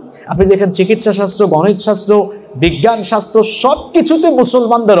ছিল না। আপনি দেখেন চিকিৎসা শাস্ত্র, গণিত শাস্ত্র, বিজ্ঞান শাস্ত্র, সব কিছুতে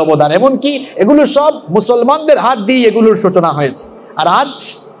মুসলমানদের অবদান। এমনকি এগুলো সব মুসলমানদের হাত দিয়ে এগুলোর সূচনা হয়েছে। আর আজ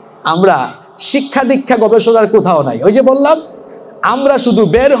আমরা শিক্ষা দীক্ষা গবেষণার কোথাও নাই। ওই যে বললাম, আমরা শুধু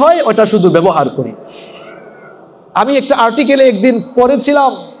বের হয়, ওটা শুধু ব্যবহার করি। আমি একটা আর্টিকেলে একদিন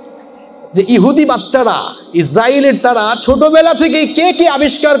পড়েছিলাম যে ইহুদি বাচ্চারা, ইসরায়েলের, তারা ছোটবেলা থেকেই কে কে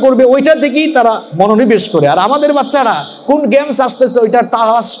আবিষ্কার করবে ওইটা থেকেই তারা মনোনিবেশ করে। আর আমাদের বাচ্চারা কোন গেমস আসতেছে ওইটার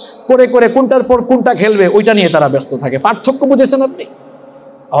তালাশ করে করে কোনটার পর কোনটা খেলবে ওইটা নিয়ে তারা ব্যস্ত থাকে। পার্থক্য বুঝেছেন আপনি?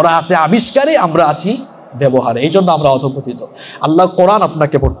 ওরা আছে আবিষ্কারে, আমরা আছি ব্যবহারে। এই জন্য আমরা অধপতিত। আল্লাহর কোরআন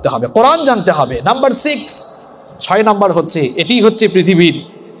আপনাকে পড়তে হবে, কোরআন জানতে হবে। নাম্বার 6 নাম্বার হচ্ছে, এটি হচ্ছে পৃথিবীর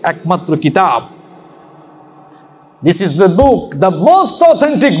একমাত্র কিতাব। This is the book, the most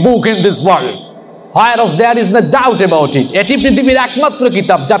authentic book in this world, whereof there is no doubt about it. এটি পৃথিবীর একমাত্র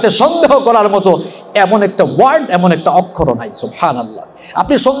কিতাব যাতে সন্দেহ করার মতো এমন একটা ওয়ার্ড, এমন একটা অক্ষর নাই। সুবহানাল্লাহ।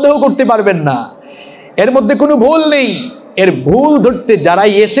 আপনি সন্দেহ করতে পারবেন না, এর মধ্যে কোনো ভুল নেই। এর ভুল ধরতে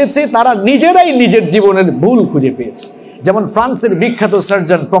যারাই এসেছে তারা নিজেরাই নিজের জীবনের ভুল খুঁজে পেয়েছে। যেমন ফ্রান্সের বিখ্যাত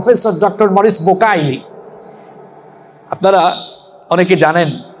সার্জন প্রফেসর ডক্টর মরিস বোকাইলি, আপনারা অনেকে জানেন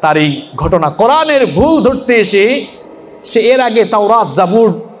তার এই ঘটনা। কোরআনের ভুল ধরতে এসে সে এর আগে তাওরাত, জাবুর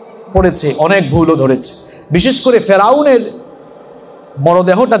পড়েছে, অনেক ভুলও ধরেছে। বিশেষ করে ফেরাউনের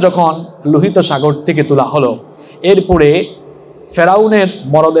মরদেহটা যখন লোহিত সাগর থেকে তোলা হলো, এরপরে ফেরাউনের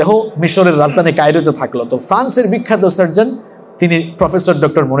মরদেহ মিশরের রাজধানী কায়রোতে থাকলো। তো ফ্রান্সের বিখ্যাত সার্জন তিনি প্রফেসর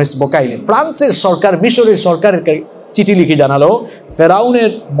ডক্টর মরিস বোকাইলি ফ্রান্সের সরকার মিশরের সরকারের চিঠি লিখে জানালো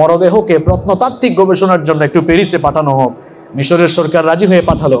ফেরাউনের মরদেহকে প্রত্নতাত্ত্বিক গবেষণার জন্য একটু প্যারিসে পাঠানো হোক। মিশরের সরকার রাজি হয়ে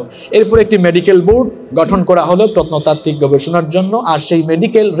পাঠালো। এরপর একটি মেডিকেল বোর্ড গঠন করা হলো প্রত্নতাত্ত্বিক গবেষণার জন্য, আর সেই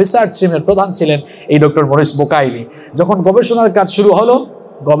মেডিকেল রিসার্চ টিমের প্রধান ছিলেন এই ডক্টর মরিস বোকাইলি। যখন গবেষণার কাজ শুরু হলো,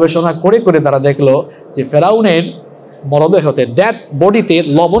 গবেষণা করে করে তারা দেখলো যে ফেরাউনের মরদেহতে ডেথ বডিতে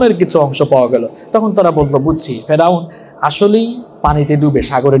লবণের কিছু অংশ পাওয়া গেল। তখন তারা বলল, বুঝছি ফেরাউন আসলেই পানিতে ডুবে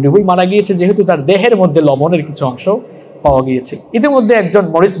সাগরে ডুবেই মারা গিয়েছে, যেহেতু তার দেহের মধ্যে লবণের কিছু অংশ পাওয়া গিয়েছে। ইতিমধ্যে একজন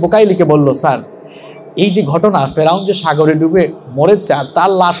মরিস বোকাইলিকে বলল, স্যার এই যে ঘটনা ফেরাউন যে সাগরে ডুবে মরেছে আর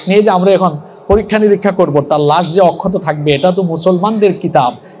তার লাশ নিয়ে যে আমরা এখন পরীক্ষা নিরীক্ষা করব, তার লাশ যে অক্ষত থাকবে, এটা তো মুসলমানদের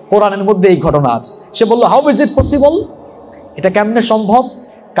কিতাব কোরআনের মধ্যে এই ঘটনা আছে। সে বলল, হাউ ইজ ইট পসিবল, এটা কেমনে সম্ভব?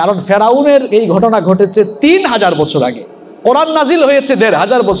 কারণ ফেরাউনের এই ঘটনা ঘটেছে 3000 বছর আগে, কোরআন নাজিল হয়েছে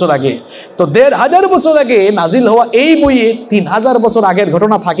 1500 বছর আগে। তো 1500 বছর আগে নাজিল হওয়া এই বইয়ে 3000 বছর আগের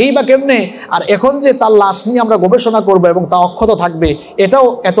ঘটনা থাকেই বা কেমনে? আর এখন যে তার লাশ নিয়ে আমরা গবেষণা করব এবং তা অক্ষত থাকবে, এটাও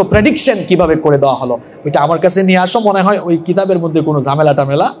এত প্রেডিকশন কিভাবে করে দেওয়া হলো? ওইটা আমার কাছে নিয়ে আসো, মনে হয় ওই কিতাবের মধ্যে কোনো ঝামেলা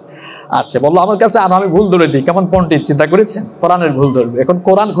টামেলা আছে। বললো আমার কাছে আর আমি ভুল ধরে দিই। কেমন পণ্ডিত, চিন্তা করেছেন? কোরআনের ভুল ধরবে। এখন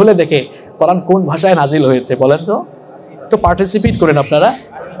কোরআন খুলে দেখে কোরআন কোন ভাষায় নাজিল হয়েছে বলেন তো, একটু পার্টিসিপেট করেন আপনারা।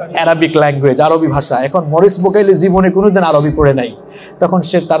 অ্যারাবিক ল্যাঙ্গুয়েজ, আরবি ভাষা। এখন মরিস বোকাইলি জীবনে কোনোদিন আরবি পড়ে নাই, তখন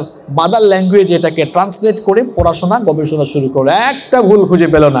সে তার মাদার ল্যাঙ্গুয়েজ এটাকে ট্রান্সলেট করে পড়াশোনা গবেষণা শুরু করলো, একটা ভুল খুঁজে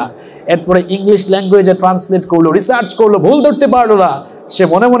পেল না। এরপরে ইংলিশ ল্যাঙ্গুয়েজে ট্রান্সলেট করলো, রিসার্চ করলো, ভুল ধরতে পারলো না। সে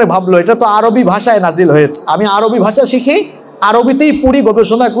মনে মনে ভাবলো এটা তো আরবি ভাষায় নাজিল হয়েছে, আমি আরবি ভাষা শিখি, আরবিতেই পড়ি,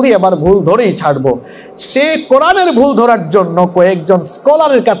 গবেষণা করি, এবার ভুল ধরেই ছাড়বো। সে কোরআনের ভুল ধরার জন্য কয়েকজন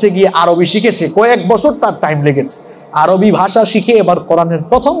স্কলারের কাছে গিয়ে আরবি শিখেছে, কয়েক বছর তার টাইম লেগেছে। আরবি ভাষা শিখে এবার কোরআনের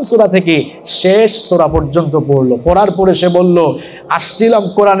প্রথম সূরা থেকে শেষ সূরা পর্যন্ত পড়লো। পড়ার পরে সে বলল, আসছিলাম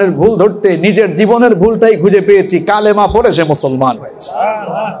কোরআনের ভুল ধরতে, নিজের জীবনের ভুলটাই খুঁজে পেয়েছি, কালেমা পড়ে সে মুসলমান হয়েছে।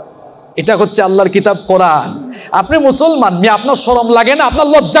 এটা হচ্ছে আল্লাহর কিতাব কোরআন। আপনি মুসলমান, আপনার শরম লাগে না? আপনার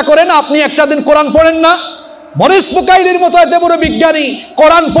লজ্জা করে না? আপনি একটা দিন কোরআন পড়েন না? মরিস বুকাইলির মতো এত বড় বিজ্ঞানী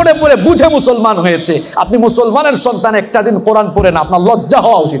কোরআন পড়ে পড়ে বুঝে মুসলমান হয়েছে। আপনি মুসলমানের সন্তান, একটা দিন কোরআন পড়েন, আপনার লজ্জা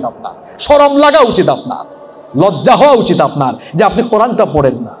হওয়া উচিত, আপনার শরম লাগা উচিত, আপনার লজ্জা হওয়া উচিত আপনার যে আপনি কোরআনটা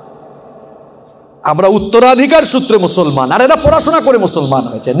পড়েন না। আমরা উত্তরাধিকার সূত্রে মুসলমান, আর এরা পড়াশোনা করে মুসলমান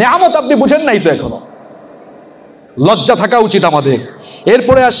হয়েছে। নেয়ামত আপনি বুঝেন নাই তো এখনো, লজ্জা থাকা উচিত আমাদের।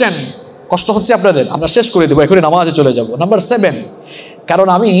 এরপরে আসেন, কষ্ট হচ্ছে আপনাদের, আমরা শেষ করে দেবো, এখনই নামাজে চলে যাব। নাম্বার 7, কারণ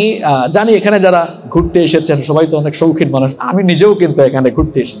আমি জানি এখানে যারা ঘুরতে এসেছেন সবাই তো অনেক শৌখিন মানুষ, আমি নিজেও কিন্তু এখানে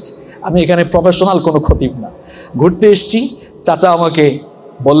ঘুরতে এসেছি। আমি এখানে প্রফেশনাল কোনো খতিব না, ঘুরতে এসেছি। চাচা আমাকে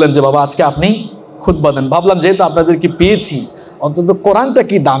বললেন যে বাবা আজকে আপনি খুতবা দেন। ভাবলাম যেহেতু আপনাদেরকে পেয়েছি, অন্তত কোরআনটা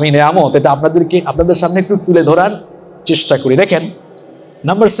কি দামি নেয়ামত, এটা আপনাদের সামনে একটু তুলে ধরার চেষ্টা করি। দেখেন,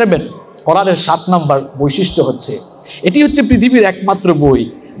 নাম্বার 7, কোরআনের 7 নম্বর বৈশিষ্ট্য হচ্ছে এটি হচ্ছে পৃথিবীর একমাত্র বই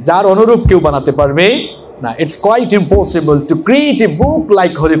যার অনুরূপ কেউ বানাতে পারবে না। It's quite impossible to create a book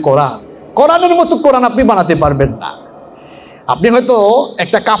like Holi কোরআন। কোরআনের মতো কোরআন আপনি বানাতে পারবেন না। আপনি হয়তো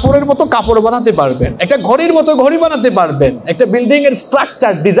একটা কাপড়ের মতো কাপড় বানাতে পারবেন, একটা ঘড়ির মতো ঘড়ি বানাতে পারবেন, একটা বিল্ডিং এর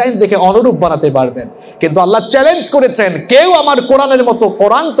স্ট্রাকচার ডিজাইন দেখে অনুরূপ বানাতে পারবেন, কিন্তু আল্লাহ চ্যালেঞ্জ করেছেন কেউ আমার কোরআনের মতো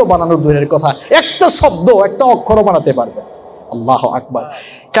কোরআন তো বানানোর দূরের কথা, একটা শব্দ একটা অক্ষরও বানাতে পারবে। আল্লাহু আকবার।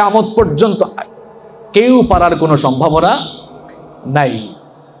 কিয়ামত পর্যন্ত কেউ পারার কোনো সম্ভাবনা নাই।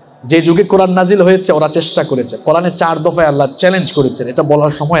 যে যুগে কোরআন নাজিল হয়েছে ওরা চেষ্টা করেছে, কোরআনে 4 দফায় আল্লাহ চ্যালেঞ্জ করেছেন, এটা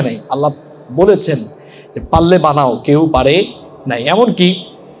বলার সময় নাই। আল্লাহ বলেছেন যে পারলে বানাও, কেউ পারে নাই। এমনকি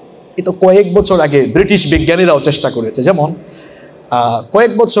এ তো কয়েক বছর আগে ব্রিটিশ বিজ্ঞানীরাও চেষ্টা করেছে। যেমন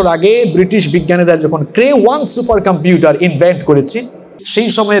কয়েক বছর আগে ব্রিটিশ বিজ্ঞানীরা যখন Cray-1 সুপার কম্পিউটার ইনভেন্ট করেছে, সেই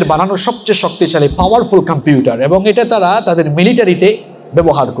সময়ের বানানো সবচেয়ে শক্তিশালী পাওয়ারফুল কম্পিউটার, এবং এটা তারা তাদের মিলিটারিতে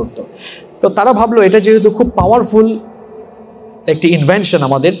ব্যবহার করত। তো তারা ভাবলো এটা যেহেতু খুব পাওয়ারফুল একটি ইনভেনশন,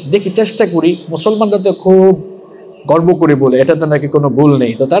 আমাদের দেখি চেষ্টা করি। মুসলমানরা তো খুব গর্ব করে বলে এটাতে নাকি কোনো ভুল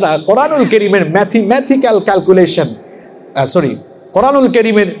নেই। তো তারা কোরআনুল কারীমের কোরআনুল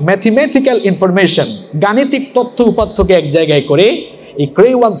কারীমের ম্যাথমেটিক্যাল ইনফরমেশন, গাণিতিক তথ্য উপাত্তকে এক জায়গায় করে এই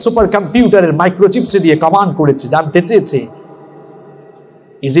Cray-1 সুপার কম্পিউটারের মাইক্রোচিপসে দিয়ে কমান্ড করেছে, জানতে চেয়েছে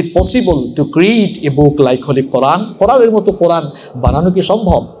is it possible to create a book like Holi কোরআন, কোরআনের মতো কোরআন বানানো কি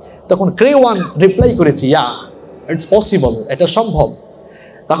সম্ভব? তখন Cray-1 রিপ্লাই করেছে, ইয়া ইটস পসিবল, এটা সম্ভব।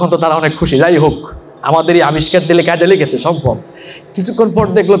 তখন তো তারা অনেক খুশি, যাই হোক আমাদের এই আবিষ্কার দিলে কাজে লেগেছে, সম্ভব। কিছুক্ষণ পর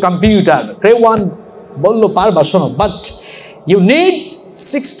দেখলো কম্পিউটার, Cray-1 বললো পারবা, শোনো, but you need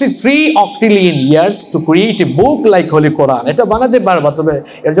 63 octillion years to create a book like Holy Quran. এটা বানাতে পারবা, তবে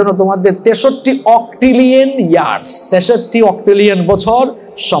এর জন্য তোমাদের 63 octillion years, 63 octillion বছর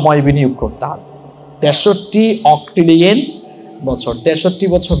সময় বিনিয়োগ করতে হবে। 63 octillion বছর, 63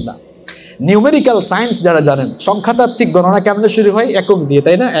 বছর না। নিউমেরিক্যাল সায়েন্স যারা জানেন, সংখ্যাতাত্ত্বিক গণনা কেমন শুরু হয়? একক দিয়ে,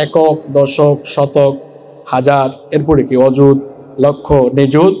 তাই না? একক, দশক, শতক, হাজার, এরপরে কি অযুত, লক্ষ,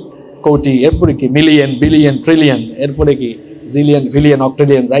 নিযুত, কোটি, এরপরে কি মিলিয়ন, বিলিয়ন, ট্রিলিয়ন, এরপরে কি জিলিয়ন, বিলিয়ন,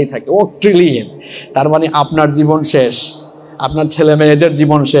 অক্ট্রিলিয়ন, যাই থাকে, অক্ট্রিলিয়ন। তার মানে আপনার জীবন শেষ, আপনার ছেলে মেয়েদের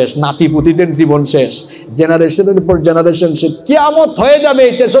জীবন শেষ, নাতি পুতিদের জীবন শেষ, জেনারেশনের পর জেনারেশন শেষ, কিয়ামত হয়ে যাবে।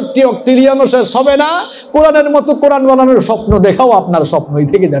 63 অক্ট্রিলিয়নও শেষ হবে না। কোরআনের মতো কোরআন বানানোর স্বপ্ন দেখাও আপনার স্বপ্নই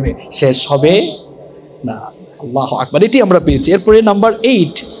থেকে যাবে, শেষ হবে না। আল্লাহু আকবার। এটি আমরা পেয়েছি। এরপরে নাম্বার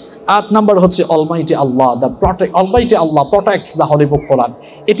 8, 8 নাম্বার হচ্ছে Almighty Allah, Almighty Allah protects the হলি বুক কোরআন।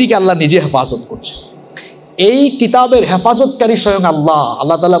 এটিকে আল্লাহ নিজে হেফাজত করছে। এই কিতাবের হেফাজতকারী স্বয়ং আল্লাহ।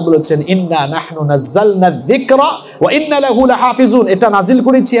 আল্লাহ তাআলা বলেছেন, ইন্না নাহনু নাযালনা যিকরা ওয়া ইন্না লাহু লাহাফিজুন। এটা নাজিল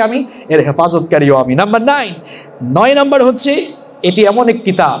করেছি আমি, এর হেফাজতকারীও আমি। নাম্বার 9 নাম্বার হচ্ছে এটি এমন এক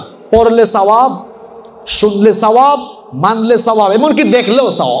কিতাব, পড়লে সওয়াব, শুনলে সওয়াব, মানলে সওয়াব, এমনকি দেখলেও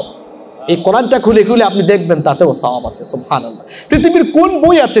সওয়াব। এই কোরআনটা খুলে খুলে আপনি দেখবেন, তাতেও সওয়াব আছে। সুবহানাল্লাহ। পৃথিবীর কোন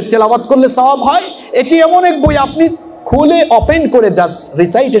বই আছে তেলাওয়াত করলে সওয়াব হয়? এটি এমন এক বই, আপনি খুলে ওপেন করে জাস্ট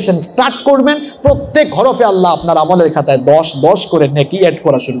রিসাইটেশন স্টার্ট করবেন, প্রত্যেক হরফে আল্লাহ আপনার আমলের খাতায় 10 করে নেকি অ্যাড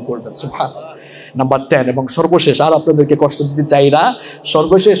করা শুরু করবেন। সুবহানাল্লাহ। নাম্বার 10 এবং সর্বশেষ, আর আপনাদেরকে কষ্ট দিতে চাই না,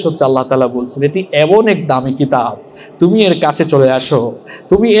 সর্বশেষ হচ্ছে আল্লাহ তাআলা বলছেন, এটি এমন এক দামি কিতাব, তুমি এর কাছে চলে আসো,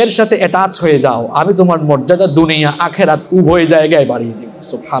 তুমি এর সাথে অ্যাটাচ হয়ে যাও, আমি তোমার মর্যাদা দুনিয়া আখিরাত উভয় জায়গায় বাড়িয়ে দিব।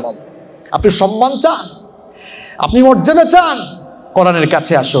 সুবহানাল্লাহ। আপনি সম্মান চান, আপনি মর্যাদা চান, কোরআনের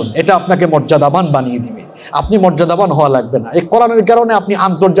কাছে আসুন, এটা আপনাকে মর্যাদাবান বানিয়ে দিবে। আপনি মর্যাদাবান হওয়া লাগবে না, এই কোরআনের কারণে আপনি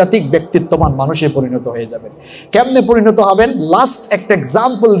আন্তর্জাতিক ব্যক্তিত্ববান মানুষে পরিণত হয়ে যাবেন। কেমনে পরিণত হবেন? লাস্ট একটা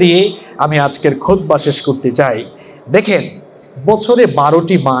এক্সাম্পল দিয়ে আমি আজকের খুতবা শেষ করতে চাই। দেখেন, বছরে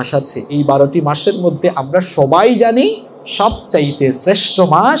 12টি মাস আছে। এই 12টি মাসের মধ্যে আমরা সবাই জানি সবচাইতে শ্রেষ্ঠ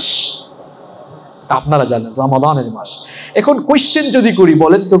মাস আপনারা জানেন রমাদানের মাস। এখন কোয়েশ্চেন যদি করি,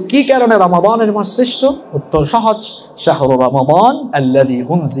 বলেন তো কি কারণে রমাদানের মাস শ্রেষ্ঠ? উত্তর সহজ, শাহরু রমাদান আল্লাযী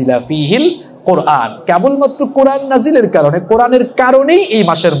উনজিলা ফীহিল কোরআন। কেবলমাত্র কোরআন নাজিলের কারণে, কোরআনের কারণেই এই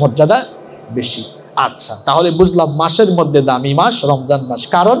মাসের মর্যাদা বেশি। আচ্ছা, তাহলে বুঝলাম মাসের মধ্যে দামি মাস রমজান মাস,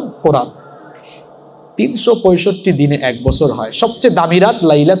 কারণ কোরআন। 365 দিনে এক বছর হয়, সবচেয়ে দামি রাত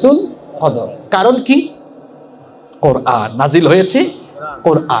লাইলাতুল কদর, কারণ কি? কোরআন নাজিল হয়েছে,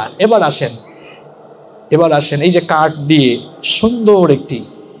 কোরআন। এবার আসেন, এই যে কাঠ দিয়ে সুন্দর একটি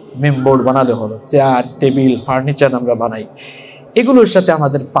মেমবোর্ড বানালে হলো, চেয়ার, টেবিল, ফার্নিচার আমরা বানাই, এগুলোর সাথে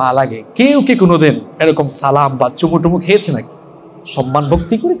আমাদের পা লাগে। কেউ কি কোনোদিন এরকম সালাম বা চুমুটুমু খেয়েছে নাকি? সম্মান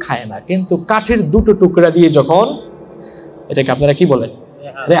ভক্তি করে খায় না, কিন্তু কাঠের দুটো টুকরা দিয়ে যখন, এটাকে আপনারা কি বলেন,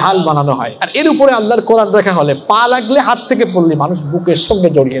 রেহাল বানানো হয়, আর এর উপরে আল্লাহর কোরআন রাখা হলে পা লাগলে, হাত থেকে পড়লে মানুষ বুকের সঙ্গে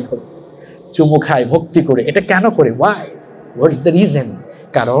জড়িয়ে ধরে চুমু খায় ভক্তি করে। এটা কেন করে? ওয়াই? What's the reason?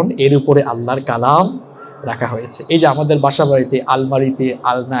 কারণ এর উপরে আল্লাহর কালাম রাখা হয়েছে। এই যে আমাদের বাসা বাড়িতে আলমারিতে,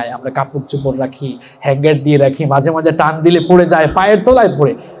 আলনায় আমরা কাপড় চোপড় রাখি, হ্যাঙ্গার দিয়ে রাখি, মাঝে মাঝে টান দিলে পড়ে যায়, পায়ের তলায়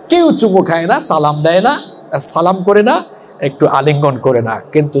পড়ে, কেউ চুমু খায় না, সালাম দেয় না, সালাম করে না, একটু আলিঙ্গন করে না,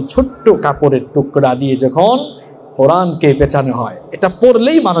 কিন্তু ছোট্ট কাপড়ের টুকরা দিয়ে যখন কোরআনকে পেঁচানো হয়, এটা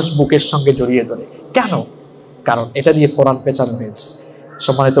পড়লেই মানুষ বুকের সঙ্গে জড়িয়ে ধরে। কেন? কারণ এটা দিয়ে কোরআন পেঁচানো হয়েছে।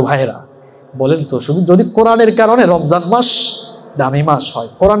 সম্মানিত ভাইয়েরা, বলেন তো, শুধু যদি কোরআনের কারণে রমজান মাস দামি মাস হয়,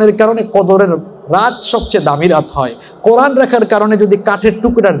 কোরআনের কারণে কদরের রাত সবচেয়ে দামি রাত হয়, কোরআন রাখার কারণে যদি কাঠের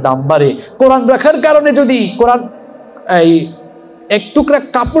টুকরার দাম বাড়ে, কোরআন রাখার কারণে যদি কোরআন, এই এক টুকরা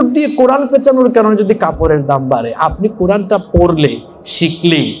কাপড় দিয়ে কোরআন পেঁচানোর কারণে যদি কাপড়ের দাম বাড়ে, আপনি কোরআনটা পড়লে,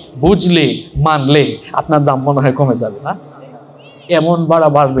 শিখলে, বুঝলে, মানলে আপনার দাম মনে হয় কমে যাবে না? এমন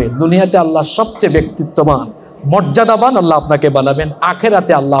বাড়বে। দুনিয়াতে আল্লাহ সবচেয়ে ব্যক্তিত্ববান, মর্যাদাবান আল্লাহ আপনাকে বানাবেন,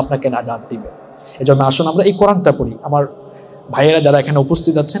 আখেরাতে আল্লাহ আপনাকে নাজাত দিবেন। এজন্য আসুন আমরা এই কোরআনটা পড়ি। আমার ভাইয়েরা যারা এখানে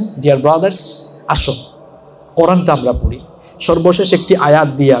উপস্থিত আছেন, ডিয়ার ব্রাদার্স, আসুন কোরআনটা আমরা পড়ি। সর্বশেষ একটি আয়াত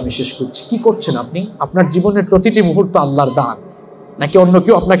দিয়ে আমি শেষ করছি। কি করছেন আপনি? আপনার জীবনের প্রতিটি মুহূর্ত আল্লাহর দান, নাকি অন্য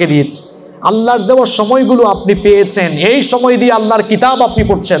কেউ আপনাকে দিয়েছে? আল্লাহর দেওয়া সময়গুলো আপনি পেয়েছেন, এই সময় দিয়ে আল্লাহর কিতাব আপনি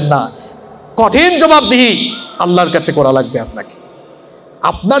পড়ছেন না, কঠিন জবাবদিহি আল্লাহর কাছে করা লাগবে আপনাকে।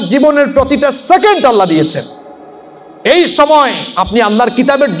 আপনার জীবনের প্রতিটা সেকেন্ড আল্লাহ দিয়েছেন, এই সময় আপনি আল্লাহর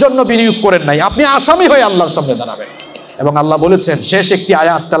কিতাবের জন্য বিনিয়োগ করেন নাই, আপনি আসামি হয়ে আল্লাহর সামনে দাঁড়াবেন। এবং আল্লাহ বলেছেন, শেষ একটি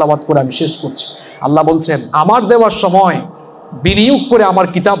আয়াত তেলাওয়াত করে আমি শেষ করছি। আল্লাহ বলছেন, আমার দেওয়ার সময় বিনিয়োগ করে আমার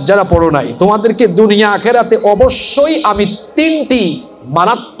কিতাব যারা পড়ো নাই, তোমাদেরকে দুনিয়া আখেরাতে অবশ্যই আমি 3টি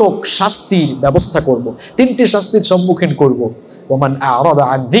মারাত্মক শাস্তির ব্যবস্থা করব, 3টি শাস্তির সম্মুখীন করব। ওমান আরাদা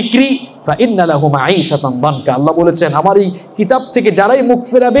আন যিকরি ফাইন্না লাহু মাঈশাতান দানকা। আল্লাহ বলেছেন আমার এই কিতাব থেকে যারাই মুখ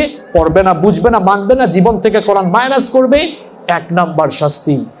ফেরাবে, পড়বে না, বুঝবে না, মানবে না, জীবন থেকে কোরআন মাইনাস করবে, 1 নাম্বার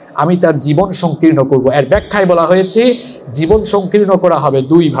শাস্তি আমি তার জীবন সংকীর্ণ করব। এর ব্যাখ্যায় বলা হয়েছে জীবন সংকীর্ণ করা হবে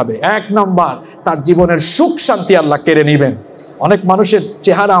 2 ভাবে। 1 নাম্বার, তার জীবনের সুখ শান্তি আল্লাহ কেড়ে নেবেন। অনেক মানুষের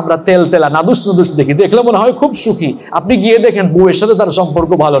চেহারা আমরা তেল তেলা নাদুস নুদুস দেখি, দেখলে মনে হয় খুব সুখী। আপনি গিয়ে দেখেন বউয়ের সাথে তার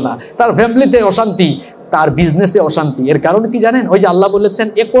সম্পর্ক ভালো না, তার ফ্যামিলিতে অশান্তি, তার বিজনেসে অশান্তি। এর কারণ কি জানেন? ওই যে আল্লাহ বলেছেন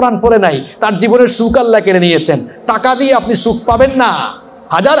এ কোরআন পড়ে নাই, তার জীবনের সুখ আল্লাহ কেড়ে নিয়েছেন। টাকা দিয়ে আপনি সুখ পাবেন না,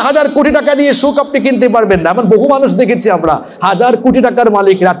 হাজার হাজার কোটি টাকা দিয়ে সুখ আপনি কিনতে পারবেন না। এমন বহু মানুষ দেখেছি আমরা, হাজার কোটি টাকার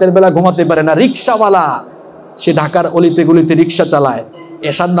মালিক, রাতের বেলা ঘুমাতে পারে না। রিক্সাওয়ালা, সে ঢাকার অলিতে গলিতে রিক্সা চালায়,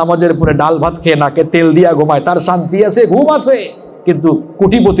 এশার নামাজের পরে ডাল ভাত খেয়ে নাকে তেল দিয়া ঘুমায়, তার শান্তি আছে, ঘুম আছে। কিন্তু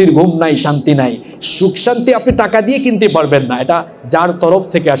কোটিপতির ঘুম নাই, শান্তি নাই। সুখ শান্তি আপনি টাকা দিয়ে কিনতে পারবেন না, এটা যার তরফ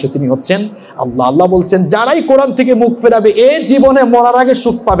থেকে আসে তিনি হচ্ছেন আল্লাহ। আল্লাহ বলছেন যারাই কোরআন থেকে মুখ ফেরাবে এ জীবনে মরার আগে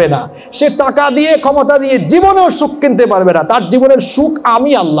সুখ পাবে না। সে টাকা দিয়ে, ক্ষমতা দিয়ে জীবনেও সুখ কিনতে পারবে না। তার জীবনের সুখ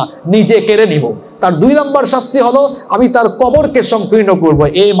আমি আল্লাহ নিজে কেড়ে নিব। তার 2 নম্বর শাস্তি হলো আমি তার কবরকে সংকীর্ণ করব।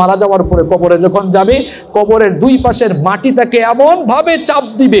 এ মারা যাওয়ার পরে কবরে যখন যাবে, কবরের 2 পাশের মাটি তাকে এমন ভাবে চাপ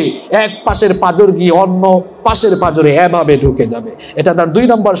দিবে, এক পাশের পাঁজর গিয়ে অন্য পাশের পাঁজরে এভাবে ঢুকে যাবে। এটা তার 2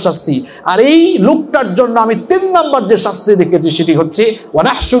 নম্বর শাস্তি। আর এই লোকটার জন্য আমি 3 নম্বর যে শাস্তি দেখেছি সেটি হচ্ছে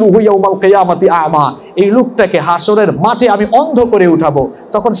ওয়ানাহশুরুহু ইয়াউমাল কিয়ামাতি আ'মা। এই লোকটাকে হাসরের মাঠে আমি অন্ধ করে উঠাবো।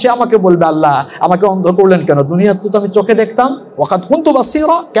 তখন সে আমাকে বলবে আল্লাহ আমাকে অন্ধ করলেন কেন? দুনিয়াতে তো আমি চোখে দেখতাম, ওয়াকাদ কুনতু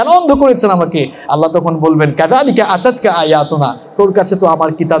বাসীরা, কেন অন্ধ করেছেন আমাকে? আল্লাহ তখন বলবেন কাযালিকা আতাতকা আয়াতুনা, তোর কাছে তো আমার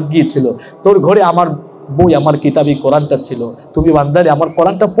কিতাব গিয়েছিল, তোর ঘরে আমার বই, আমার কিতাবই কোরআনটা ছিল। তুমি বান্দারে আমার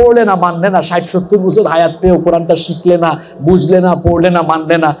কোরআনটা পড়লে না, মানলে না, 60-70 বছর হায়াত পেয়েও কোরআনটা শিখলে না, বুঝলে না, পড়লে না,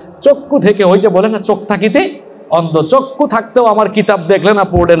 মানলে না। চক্ষু থেকে, ওই যে বলে না চোখ থাকিতে অন্ধ, চক্ষু থাকতেও আমার কিতাব দেখলে না,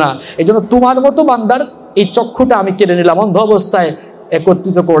 পড়লে না। এই জন্য তোমার মতো বান্দার এই চক্ষুটা আমি কেড়ে নিলাম, অন্ধ অবস্থায়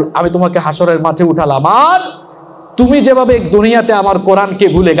একত্রিত করল, আমি তোমাকে হাসরের মাঠে উঠালাম। আর তুমি যেভাবে দুনিয়াতে আমার কোরআনকে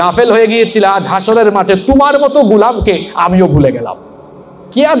ভুলে গাফেল হয়ে গিয়েছিলে, আজ হাসরের মাঠে তোমার মতো গোলামকে আমিও ভুলে গেলাম।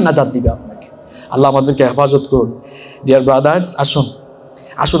 কি আর নাজাত দিবে আপনাকে? আল্লাহ আমাদেরকে হেফাজত করুন। ডিয়ার ব্রাদার্স, আসুন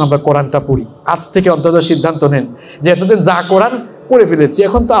আসুন আমরা কোরআনটা পড়ি। আজ থেকে অন্তত সিদ্ধান্ত নেন যে এতদিন যা কোরআন পড়ে ফেলেছি,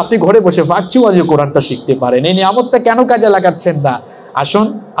 এখন তো আপনি ঘরে বসে ভার্চুয়ালি কোরআনটা শিখতে পারেন। এই নিয়ামতটা কেন কাজে লাগাচ্ছেন না? আসুন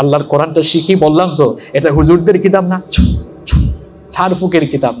আল্লাহর কোরআনটা শিখি। বললাম তো এটা হুজুরদের কিতাব না, ঝাড়ফুকের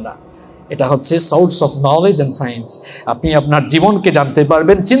কিতাব না, এটা হচ্ছে source of knowledge and science. আপনি আপনার জীবনকে জানতে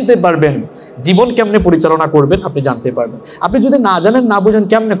পারবেন, চিনতে পারবেন, জীবন কেমনে পরিচালনা করবেন আপনি জানতে পারবেন। আপনি যদি না জানেন, না বুঝেন,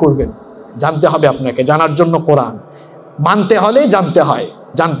 কেমনে করবেন? জানতে হবে আপনাকে। জানার জন্য কোরআন, মানতে হলে জানতে হয়,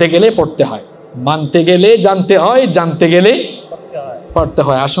 জানতে গেলে পড়তে হয়, মানতে গেলে জানতে হয়, জানতে গেলে পড়তে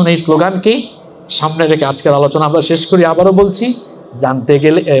হয়। আসুন এই স্লোগানকে সামনে রেখে আজকের আলোচনা আমরা শেষ করি। আবারও বলছি, জানতে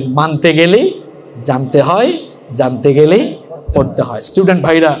গেলে, মানতে গেলে জানতে হয়, জানতে গেলে পড়তে হয়। স্টুডেন্ট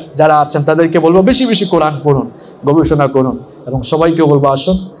ভাইরা যারা আছেন তাদেরকে বলবো বেশি বেশি কোরআন পড়ুন, গবেষণা করুন, এবং সবাইকে বলবো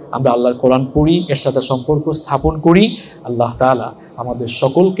আসুন আমরা আল্লাহর কোরআন পড়ি, এর সাথে সম্পর্ক স্থাপন করি। আল্লাহ তাআলা আমাদের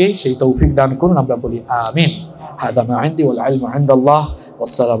সকলকে সেই তৌফিক দান করুন। আমরা বলি আমিন। হাদা মা ইনদি ওয়াল ইলমু ইনদাল্লাহ।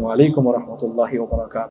 ওয়াসসালামু আলাইকুম ওয়া রাহমাতুল্লাহি ওয়া বারাকাতুহু।